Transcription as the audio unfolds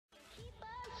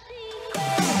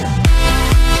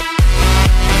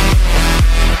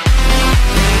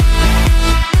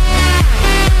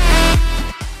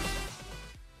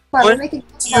We're One, making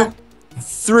 2,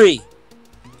 3.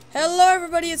 Hello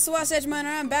everybody, it's the West Edge Miner.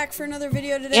 I'm back for another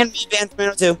video today. And me, Van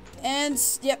Tomato 2. And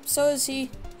yep, so is he.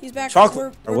 He's back.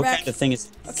 Chocolate. We're What back. kind of thing is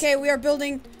this? Okay, we are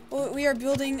building Chocolate. We're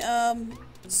building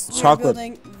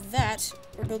that.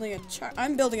 We're building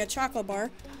I'm building a chocolate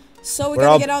bar. So we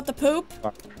gotta get out the poop,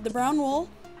 the brown wool.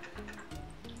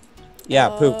 Yeah,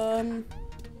 poop. Brown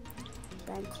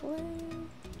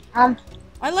clay.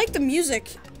 I like the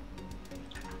music.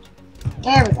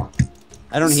 there we go.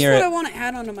 I don't hear This is it. what I want to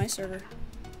add onto my server.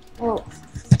 Oh.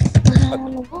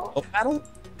 Build battle?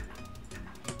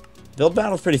 Build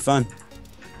battle's pretty fun.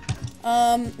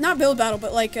 Not build battle,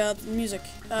 but like music.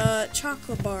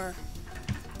 Chocolate bar.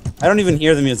 I don't even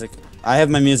hear the music. I have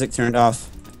my music turned off.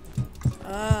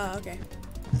 Ah, okay.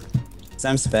 'Cause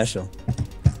I'm special.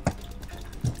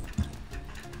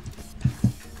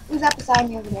 Who's that beside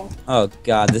me over there? Oh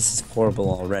god, this is horrible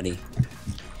already.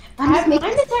 I'm just making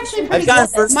I've gotten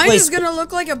first Mine place. is gonna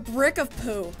look like a brick of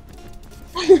poo.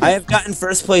 I have gotten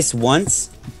first place once,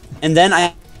 and then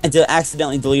I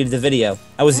accidentally deleted the video.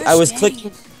 I was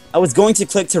going to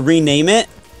click to rename it,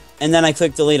 and then I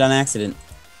clicked delete on accident.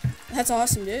 That's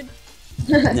awesome, dude.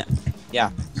 No. Yeah.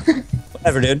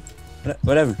 Whatever, dude.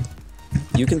 Whatever.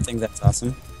 You can think that's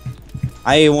awesome.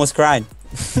 I almost cried.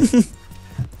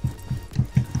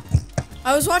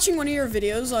 I was watching one of your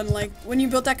videos on like when you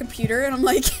built that computer, and I'm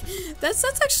like, that's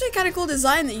actually a kind of cool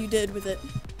design that you did with it.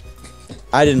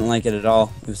 I didn't like it at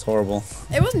all. It was horrible.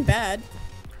 It wasn't bad.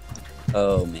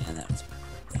 Oh man, that was.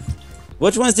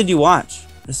 Which ones did you watch?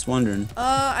 Just wondering.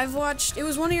 I've watched. It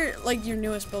was one of your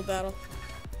newest build battle.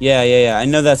 Yeah. I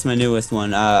know that's my newest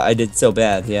one. I did so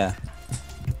bad. Yeah.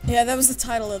 Yeah, that was the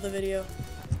title of the video.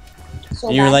 so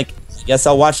And you were bad. like, I guess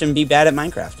I'll watch him be bad at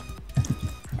Minecraft.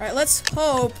 All right, let's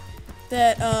hope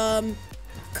that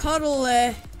Cuddle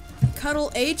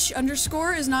H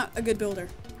 _ is not a good builder.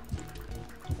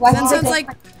 Why That would sounds they- like.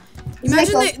 He's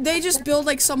Imagine like, they just build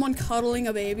like someone cuddling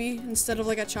a baby instead of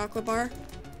like a chocolate bar.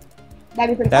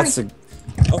 That'd be pretty That's funny.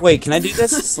 a. Oh wait, can I do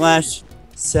this? Slash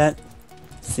set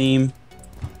theme.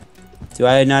 Do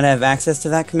I not have access to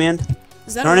that command?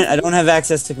 Is that Darn it, awful? I don't have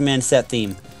access to command set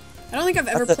theme. I don't think I've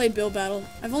ever That's a- played build battle.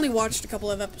 I've only watched a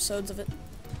couple of episodes of it.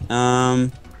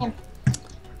 Boom,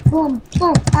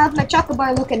 boom. How's my chocolate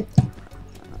bar looking?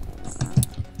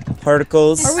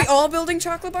 Particles. Are we all building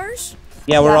chocolate bars?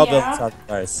 Yeah, we're all Yeah. building chocolate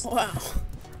bars. Wow.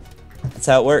 That's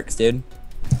how it works, dude.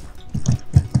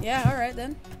 Yeah, alright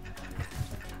then.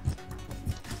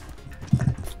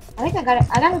 I think I got it.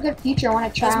 I got a good future. I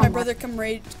want to try. As on my that. brother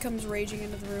comes raging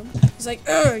into the room. He's like,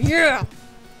 yeah!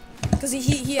 Because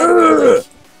he had like,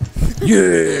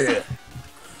 Yeah.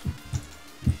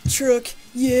 truck,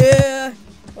 yeah!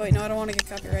 Oh, wait, no, I don't want to get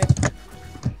copyright.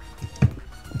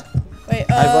 Wait,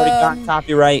 I've already got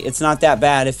copyright. It's not that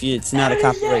bad if it's not a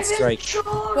copyright strike.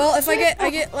 well, if I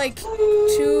get like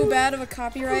too bad of a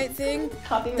copyright thing,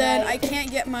 then I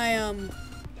can't get my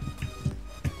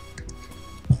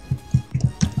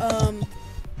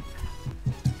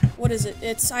what is it?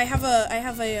 I have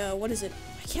a what is it?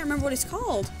 I can't remember what it's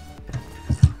called.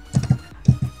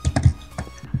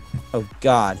 Oh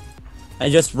god. I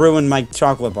just ruined my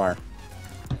chocolate bar.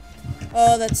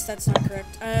 Oh, that's not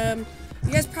correct.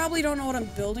 You guys probably don't know what I'm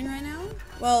building right now.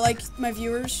 Well, like my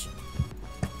viewers.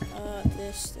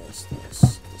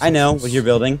 This. I know what you're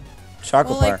building.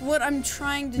 Chocolate Well, like bar. what I'm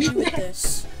trying to do with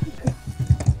this.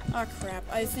 Oh crap!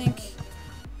 I think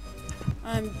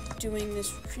I'm doing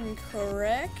this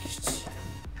incorrect.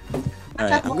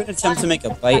 Alright, I'm gonna attempt to make a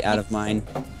bite out of mine.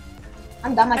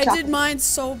 I'm done my I chocolate. did mine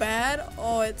so bad.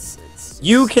 Oh, it's.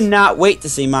 You cannot wait to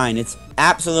see mine. It's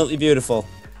absolutely beautiful.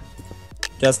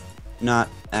 Just not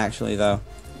actually, though.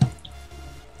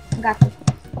 Got this.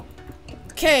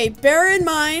 Okay, bear in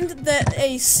mind that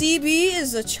a CB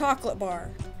is a chocolate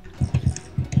bar.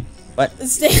 What?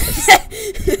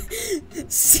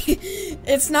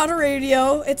 It's not a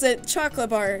radio. It's a chocolate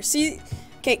bar. See?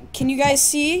 Okay, can you guys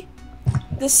see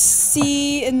the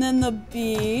C and then the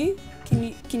B?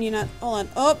 Can you not? Hold on.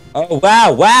 Oh, Oh,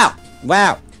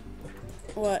 wow.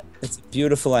 what? It's a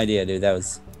beautiful idea, dude. That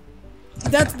was...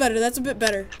 That's better. That's a bit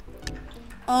better.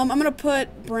 I'm gonna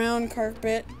put brown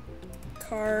carpet.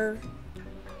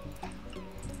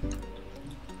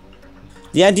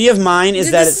 The idea of mine is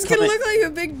Dude, that this it's is gonna coming... look like a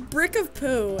big brick of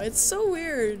poo. It's so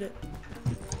weird.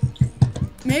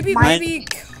 Maybe.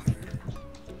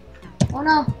 Oh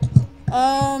no.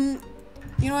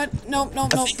 You know what? Nope. I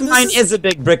think mine is a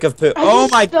big brick of poo. Oh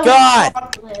my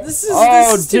god! This is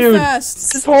Oh, this is too dude. fast.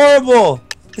 This is horrible!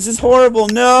 This is horrible!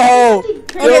 No!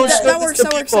 Okay, Don't show that this works. to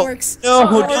That people. works. No,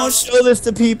 That don't works. show this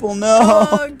to people. No!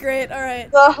 Oh, great. All right.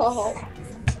 Oh.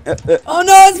 Oh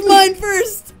no, it's mine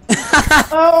first.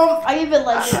 I give it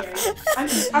legendary.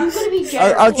 I'm gonna be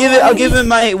generous.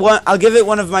 I'll give it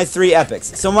one of my 3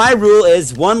 epics. So my rule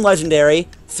is 1 legendary,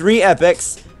 3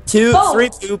 epics, 3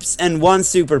 poops, and 1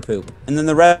 super poop, and then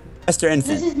the rest are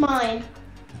infinite. This is mine.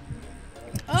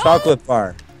 Chocolate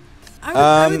bar.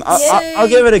 I'll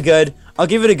give it a good. I'll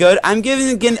give it a good. I'm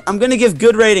gonna give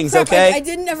good ratings. Crap, Okay. I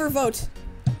didn't ever vote.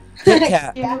 Kit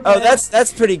Kat. Oh,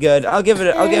 that's pretty good. I'll give it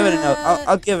an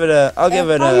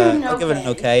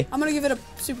okay. I'm gonna give it a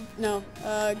super. No.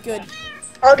 Good.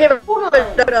 I'll give it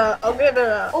a.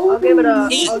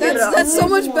 That's so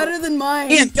much better than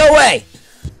mine. Ian, go away.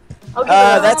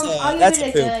 That's I'll a give it a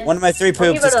poop. good. One of my 3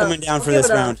 poops is coming down for this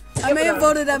round. I may have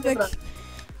voted epic.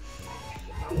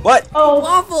 What?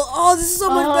 Waffle. Oh, this is so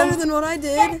much better than what I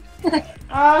did.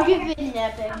 I'll give it an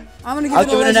epic. I'm gonna give I'll it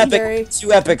a give it an legendary. epic.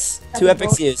 2 epics. 2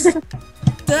 epics used.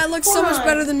 That looks so much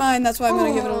better than mine. That's why I'm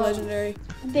gonna give it a legendary.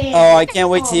 Damn. Oh, I can't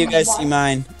wait till you guys see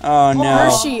mine. Oh no.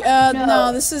 Hershey.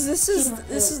 No. This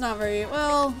is not very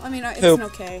well. I mean, it's Poop.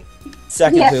 okay.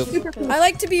 Second Yeah, poop. super poop. I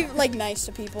like to be like nice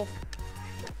to people.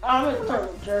 I'm a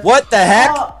total jerk. What the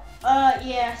heck?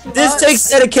 Yeah. So This takes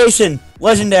dedication.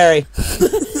 Legendary.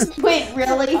 Wait,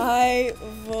 really? I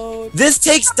vote. This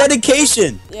takes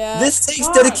dedication. Yeah. This takes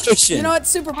Why? dedication. You know what?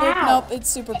 Super poop. How? Nope. It's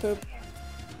super poop.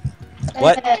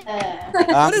 What?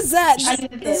 What is that? I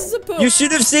give it This is a poop. You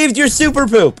should have saved your super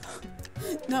poop.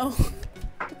 No.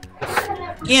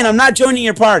 Ian, I'm not joining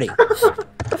your party.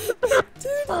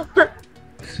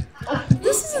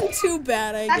 This isn't too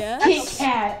bad, I guess. Kit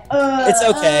Kat. It's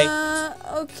okay.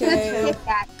 Okay. Kit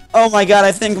Kat. Oh my god,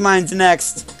 I think mine's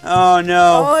next. Oh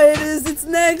no. Oh, it is. It's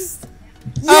next.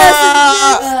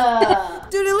 Yes, Uh,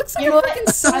 dude, it looks like You a know what?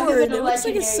 freaking I'll give sword. it a It looks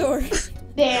like a legendary. sword.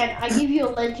 Dan, I give you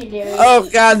a legendary. Oh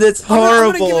god, that's I'm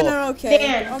gonna give it horrible. an okay.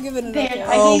 Dan, I'll give it an Dan, okay.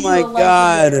 I Oh gave my you a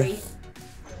God. legendary.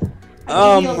 I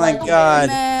Oh gave you a my legendary. god.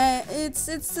 Meh,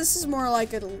 this is more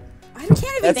like a. I can't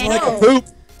even That's tell. like a poop.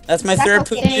 That's my 3rd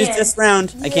poop okay. used this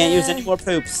round. I can't use Yeah. any more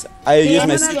poops. I use I'm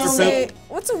my gonna super have to poop. say,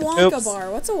 what's a Wonka Oops.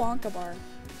 bar? What's a Wonka bar?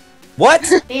 What?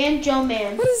 Dan Joe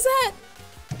Man. What is that?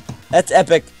 That's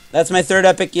epic. That's my 3rd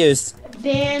epic used.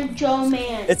 Dan Joe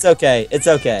Man. It's okay. It's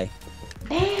okay.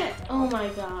 Dan. Oh my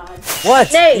god.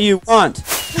 What Nate. do you want?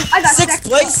 I got 6th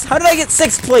place? How did I get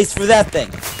 6th place for that thing?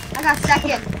 I got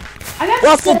second. I got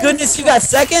Waffle second. goodness, you got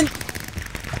 2nd?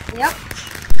 Yep.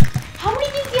 How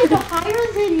did you get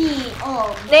higher than me?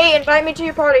 Oh. Nate, invite me to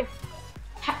your party.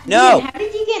 No. Dan, how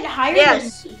did you get higher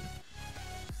Yes. than me?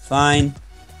 Fine.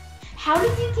 How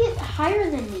did you get higher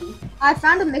than me? I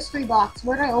found a mystery box.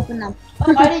 Where did I open them?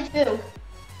 Oh, I did too.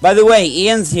 By the way,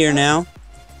 Ian's here now.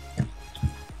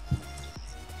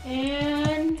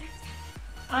 And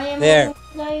I am There.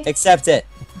 like, Accept it.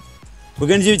 We're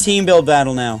gonna do team build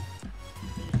battle now.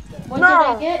 what No. did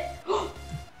I get?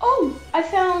 Oh, I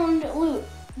found loot.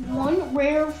 1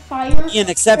 rare fire. Ian,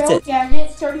 accept trail it.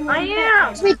 Gadget, 31 I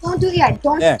am. Wait, don't do it yet.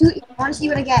 Don't There. do it. I want to see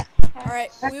what I get.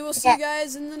 Alright, we will see you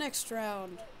guys in the next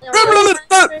round.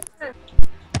 Alright.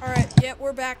 Alright, yeah,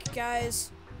 we're back,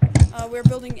 guys. We're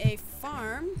building a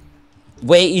farm.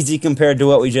 Way easy compared to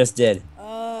what we just did.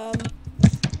 I'm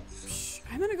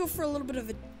gonna go for a little bit of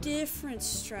a different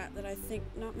strat that I think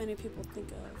not many people think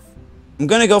of. I'm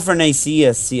gonna go for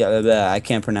Nicaea. I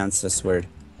can't pronounce this word.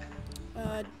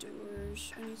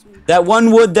 Doors. I need some. That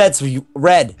one wood that's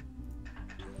red.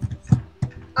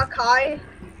 Akai.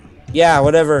 Yeah,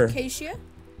 whatever. Acacia?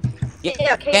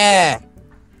 Yeah, okay. Yeah.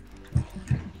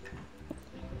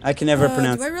 I can never Do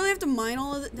pronounce. I really have to mine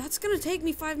all of it? That's gonna take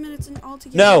me 5 minutes and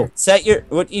altogether. No, set your.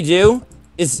 What you do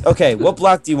is okay. What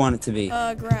block do you want it to be?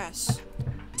 Grass.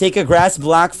 Take a grass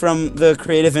block from the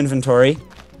creative inventory.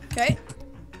 Okay.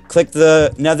 Click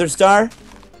the nether star.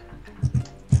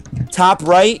 Top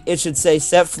right, it should say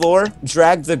set floor.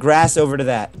 Drag the grass over to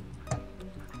that.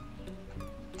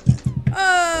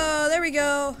 Oh, there we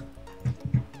go.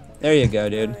 There you go,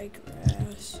 dude. My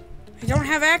grass. I don't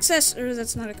have access. Or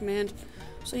that's not a command.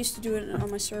 So I used to do it on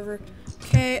my server.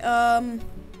 Okay.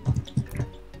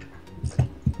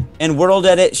 And world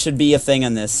edit should be a thing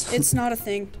on this. It's not a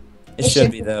thing. It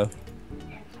should be though.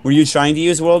 Were you trying to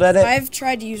use world edit? I've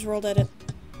tried to use World Edit.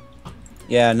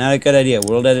 Yeah, not a good idea.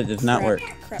 World edit does not work.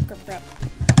 Crap.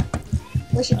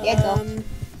 Wish it did though.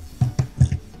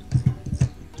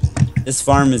 This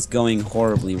farm is going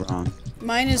horribly wrong.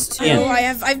 Mine is too.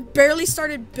 Yeah. I've barely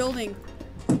started building.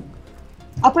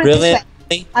 I'll put it Really? this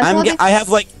way. I'm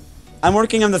I'm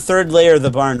working on the 3rd layer of the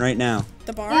barn right now.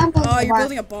 The barn? Yeah, I'm building Oh, a you're barn.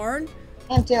 building a barn?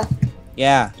 I am too.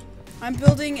 Yeah. I'm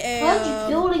building a. Why are you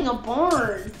building a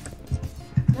barn?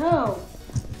 No.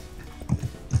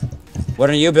 What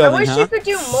are you I building, wish huh? you could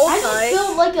do I just multi.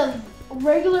 built like a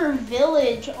regular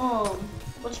village.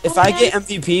 What's If called I get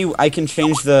again? MVP, I can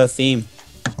change the theme.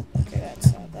 Okay,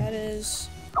 that's that is.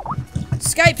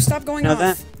 Skype, stop going You know off.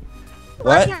 that?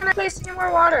 Why What? can't I place any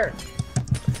more water?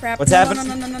 Crap. What's no,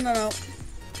 happening? No.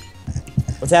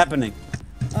 What's happening?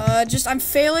 Just I'm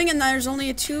failing, and there's only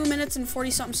a 2 minutes and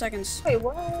 40 something seconds. Wait,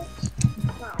 what? Wow.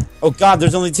 Oh god,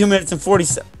 there's only 2 minutes and 40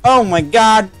 Oh my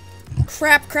god.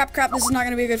 Crap. This is not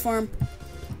gonna be a good farm.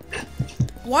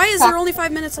 Why is there only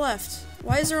 5 minutes left?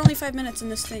 Why is there only 5 minutes in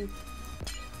this thing?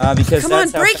 Because Come on,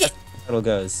 that's how break fast the battle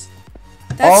goes.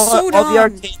 That's so dumb. All the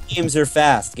arcade games are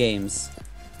fast games.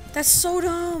 That's so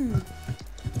dumb.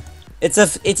 It's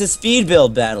a speed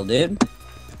build battle, dude.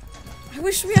 I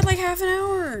wish we had like half an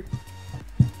hour.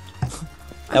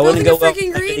 I'm That wouldn't building a go well freaking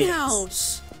with my videos.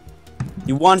 greenhouse.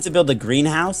 You wanted to build a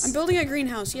greenhouse? I'm building a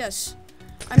greenhouse, yes.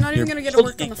 I'm not even You're gonna get to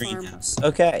work on building the a farm. greenhouse.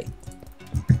 Okay.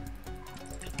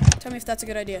 Tell me if that's a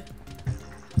good idea.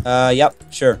 Yep,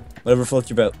 sure. Whatever floats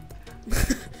your boat.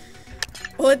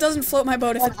 Well, it doesn't float my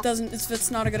boat if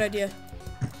it's not a good idea.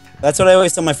 That's what I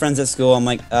always tell my friends at school. I'm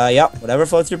like, yep, whatever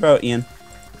floats your boat, Ian.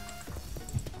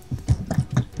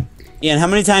 Ian, how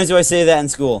many times do I say that in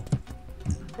school?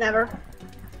 Never.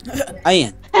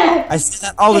 Ian, I say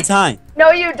that all the time.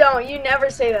 No, you don't. You never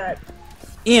say that.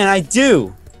 Ian, I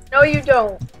do. No, you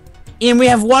don't. Ian, we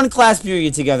have one class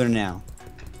period together now.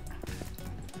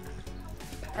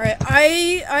 Alright,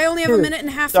 I only have a minute and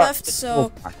a half Sorry, left, it's a so double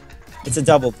block. It's a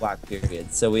double block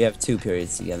period, so we have 2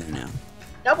 periods together now.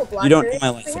 Double block. You don't know period. my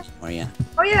life anymore, Ian.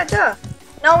 Oh yeah, duh.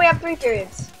 No, we have 3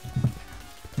 periods.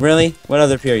 Really? What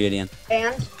other period, Ian?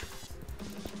 Band.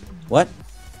 What?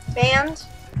 Band.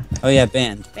 Oh yeah,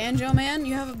 band. Banjo Man,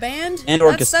 you have a band? And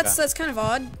That's orchestra. kind of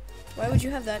odd. Why would you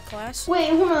have that class? Wait,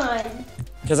 hold on.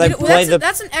 Because I Well, play the.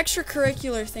 that's an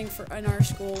extracurricular thing in our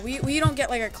school. We don't get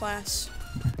like a class.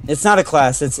 It's not a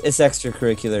class. It's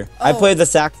extracurricular. I Oh. play the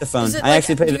saxophone. Is it I like,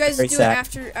 actually play do the you guys very do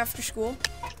sax. it after school?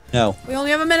 No. We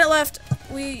only have a minute left.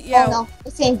 Oh no,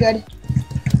 this ain't good.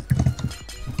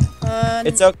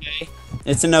 It's okay.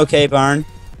 It's an okay barn.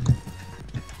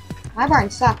 My barn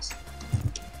sucks.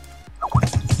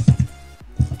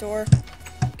 Door.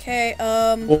 Okay,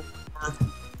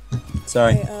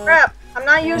 Sorry. okay, Crap. I'm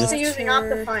not used to Sure. using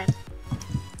Optifine.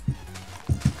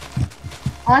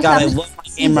 Honestly, God, I I'm just love my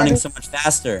game running so much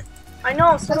faster. I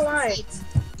know, so do I.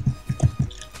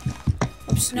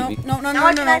 oops, no. Now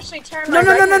I can No, actually turn No, my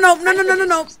no, no, no, no, regular- no, no,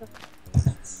 no, no.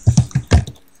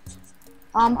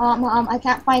 I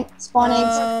can't find spawn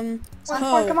eggs. Come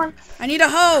on, come on. I need a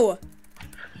hoe.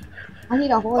 I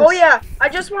need a horse. Oh yeah, I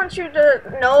just want you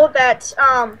to know that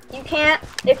you can't,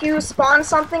 if you spawn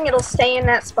something, it'll stay in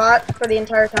that spot for the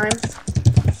entire time.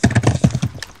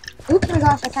 Oops, my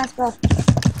gosh, I can't spell.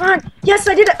 Come on. Yes,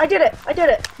 I did it. I did it. I did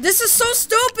it. This is so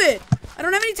stupid. I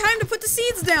don't have any time to put the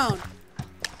seeds down.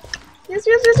 Yes,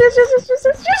 yes, yes, yes, yes, yes, yes,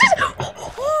 yes, yes.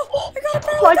 Oh,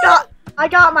 I got it. Oh, I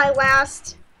got my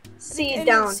last seed Any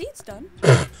down. seeds done?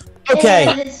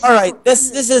 Okay. All right.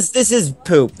 This is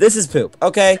poop. This is poop.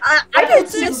 Okay. I did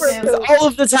this? super With poop. all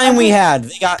of the time we had,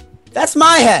 they got. That's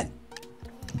my head.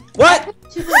 What?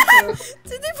 Did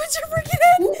they put your freaking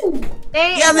head?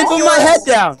 Hey, Yeah, they it's put my yours. head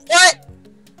down. What?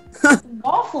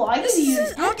 Waffle, I give you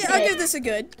an I'll epic. give this a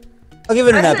good. I'll give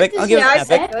it an I said epic. I'll give it yeah, an I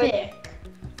said epic. Epic.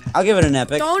 I'll give it an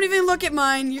epic. Don't even look at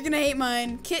mine. You're gonna hate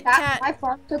mine. Kit That, Kat. my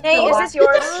farm took Hey, so is long. this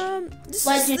yours? This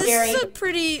Legendary. is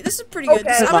pretty good.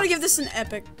 Okay. I'm gonna give this an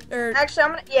epic. Or Actually, I'm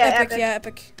gonna. Yeah, epic, epic. yeah,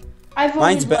 epic. I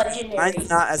Mine's voted better. legendary. Mine's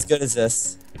not as good as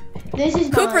this. This is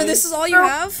Cooper, mine. this is all you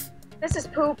have? This is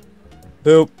poop.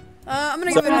 Poop. I'm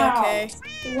gonna give it an Wow. okay.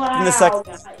 Wow. In a second.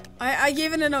 I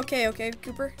gave it an okay,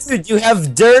 Cooper? Dude, you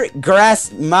have dirt,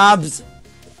 grass, mobs,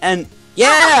 and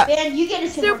yeah. Man, you get a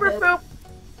Super poop.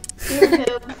 Super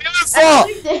poop.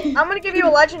 Beautiful. I'm gonna give you a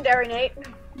legendary, Nate.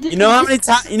 You know how many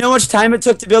time? You know how much time it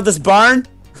took to build this barn?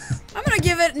 I'm gonna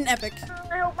give it an epic.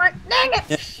 Oh my, dang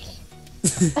it!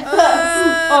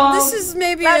 This is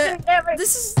maybe a. Legendary.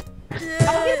 This is.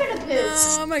 I'll give it a poop.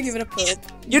 No, I'm gonna give it a poop.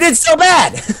 You did so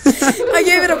bad. I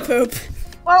gave it a poop.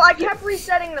 Well, I kept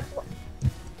resetting the.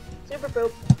 Super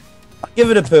poop. I'll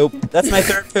give it a poop. That's my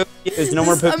third poop. There's no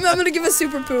more poop. I'm gonna give a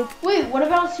super poop. Wait, what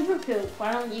about super poop?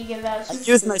 Why don't you give that a I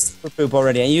super used poop? my super poop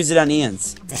already. I used it on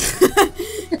Ian's.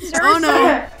 Oh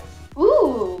no.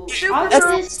 Ooh. Super I'll poop.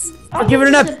 give this. I'll give it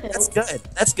an this epic. a That's poop. good.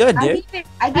 That's good, I dude. give it,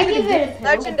 I give it a poop.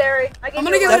 Legendary. I'm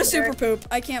gonna give it a legendary. super poop.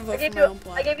 I can't vote I for gave my you. own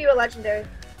plot. I gave you a legendary.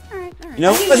 Alright. You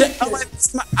know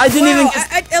what? I didn't even Wow,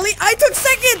 get. I took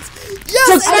seconds! Took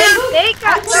Yes! seconds? Nate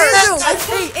got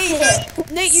third.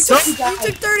 Hey, Nate, you took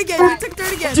third again. You took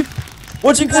third again.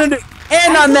 What you gonna do?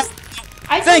 And on that,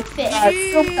 I Thank took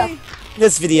you. fifth.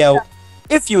 this video,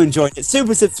 if you enjoyed it,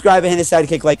 super subscribe and hit a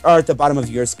sidekick like are at the bottom of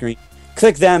your screen.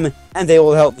 click them, and they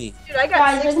will help me. Dude, I got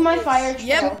Guys, this 6 is my votes. fire trail.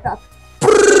 Yep.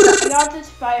 I got this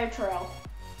fire trail.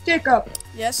 Jacob,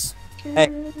 Yes.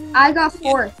 I got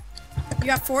 4th. You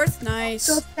got 4th? Nice.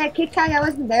 So that Kit Kat, I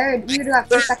wasn't there. You got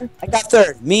 1st, 2nd. I got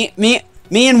 3rd.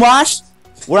 Me and Wash,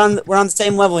 we're on the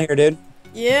same level here, dude.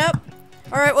 Yep.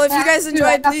 All right. Well, if you Yeah, guys dude, enjoyed,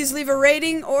 I got- please leave a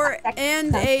rating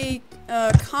and a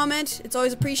comment. It's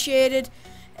always appreciated.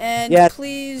 And Yeah.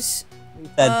 please,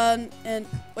 Said, and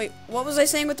wait, what was I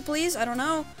saying with the please? I don't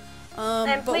know.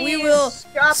 And But we please will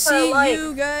drop a see like.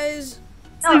 you guys.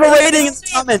 No, leave a you were rating in the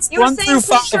saying- comments. you were 1 saying through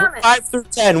please 5, comment. 5 through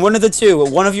 10. One of the two.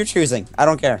 One of your choosing. I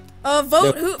don't care.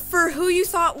 Vote who you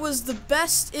thought was the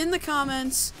best in the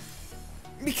comments,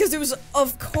 because it was,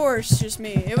 of course, just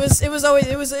me. It was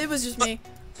just me.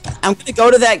 I'm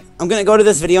gonna go to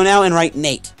this video now and write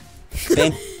Nate.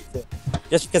 Okay?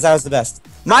 Just because I was the best.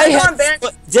 My Come head on, Ben.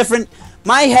 was put different.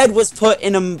 My head was put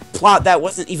in a plot that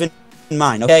wasn't even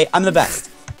mine. Okay, I'm the best.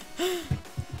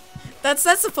 That's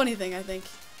the funny thing, I think.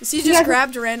 Is he just Yeah.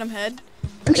 grabbed a random head?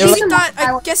 It He was- thought,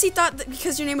 I guess he thought that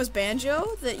because your name was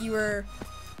Banjo that you were.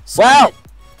 Wow,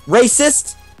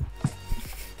 racist.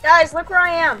 Guys, look where I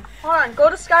am. Hold on, go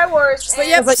to Sky Wars. But and-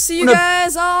 yep, like see you one of-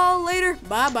 guys all later.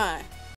 Bye bye.